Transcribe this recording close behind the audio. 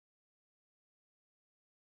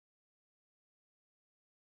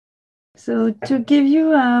So to give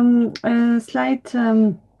you a slight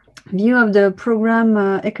view of the program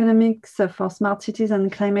Economics for Smart Cities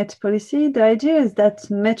and Climate Policy, the idea is that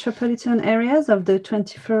metropolitan areas of the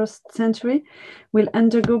 21st century will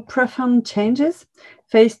undergo profound changes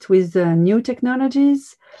faced with new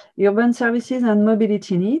technologies, urban services and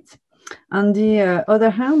mobility needs. On the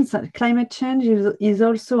other hand, climate change is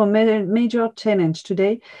also a major challenge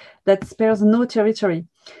today that spares no territory.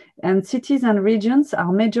 And cities and regions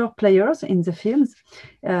are major players in the field.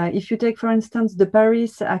 If you take, for instance, the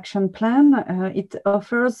Paris Action Plan, it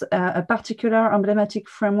offers a particular emblematic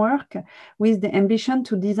framework with the ambition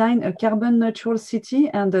to design a carbon neutral city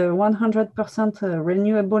and a 100%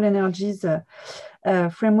 renewable energies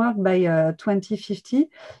framework by 2050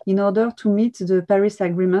 in order to meet the Paris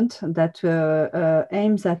Agreement that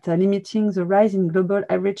aims at limiting the rise in global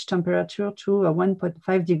average temperature to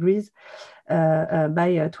 1.5 degrees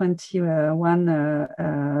by the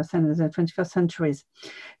 21st centuries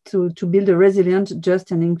to build a resilient,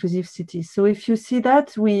 just and inclusive city. So if you see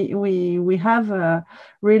that, we have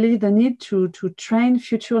really the need to train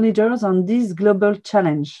future leaders on this global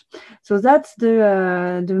challenge. So that's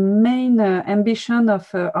the main ambition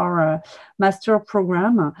of our master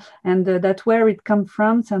program, and that's where it comes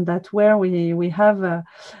from, and that's where we have the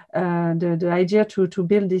idea to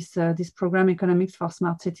build this program, Economics for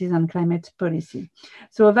Smart Cities and Climate Policy.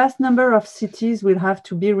 So a vast number of cities will have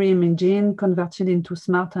to be reimagined, converted into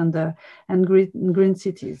smart and green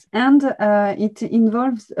cities. And it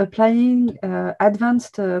involves applying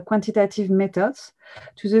advanced quantitative methods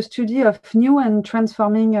to the study of new and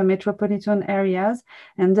transforming metropolitan areas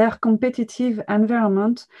and their competitive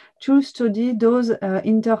environment to study those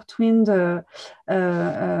intertwined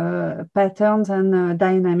patterns and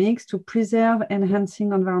dynamics to preserve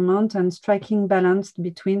enhancing environment and striking balance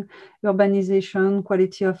between urbanization,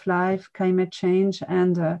 quality of life, climate change,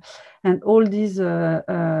 and all these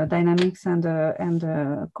dynamics and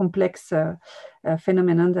complex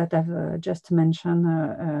phenomena that I've just mentioned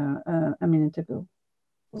a minute ago.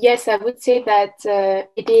 Yes, I would say that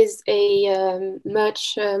it is a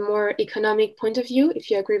much more economic point of view, if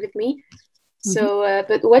you agree with me. Mm-hmm. So,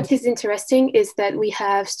 but what is interesting is that we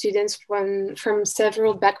have students from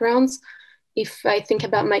several backgrounds. If I think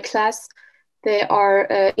about my class, there are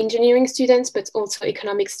engineering students, but also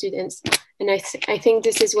economic students. And I think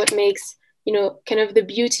this is what makes, kind of the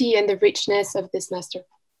beauty and the richness of this master.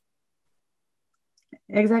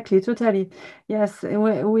 Exactly, totally. Yes,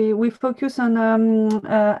 we focus on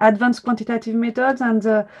advanced quantitative methods, and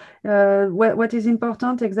what is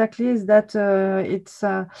important exactly is that it's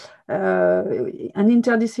an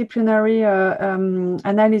interdisciplinary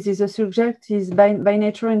analysis. The subject is by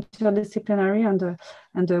nature interdisciplinary,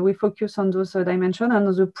 and we focus on those dimensions,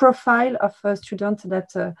 and the profile of students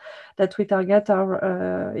that we target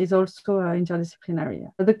is also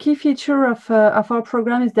interdisciplinary. The key feature of our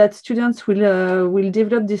program is that students will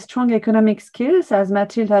develop these strong economic skills, as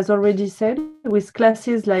Matilde has already said, with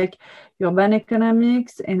classes like urban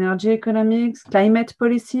economics, energy economics, climate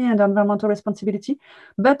policy, and environmental responsibility,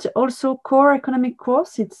 but also core economic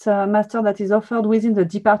course. It's a master that is offered within the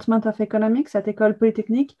Department of Economics at Ecole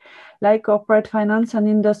Polytechnique, like corporate finance and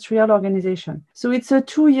industrial organization. So it's a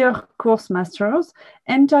 2-year course masters,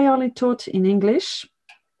 entirely taught in English.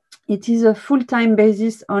 It is a full-time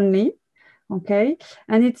basis only. Okay,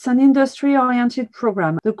 and it's an industry-oriented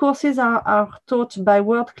program. The courses are taught by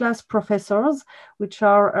world-class professors, which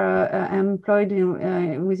are employed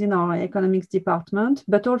within our economics department,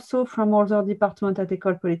 but also from other departments at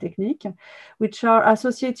Ecole Polytechnique, which are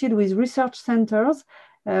associated with research centers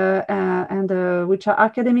and which are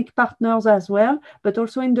academic partners as well, but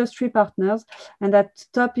also industry partners and at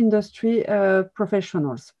top industry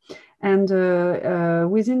professionals. And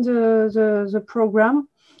within the program,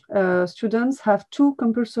 students have 2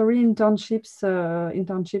 compulsory internships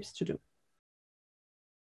to do.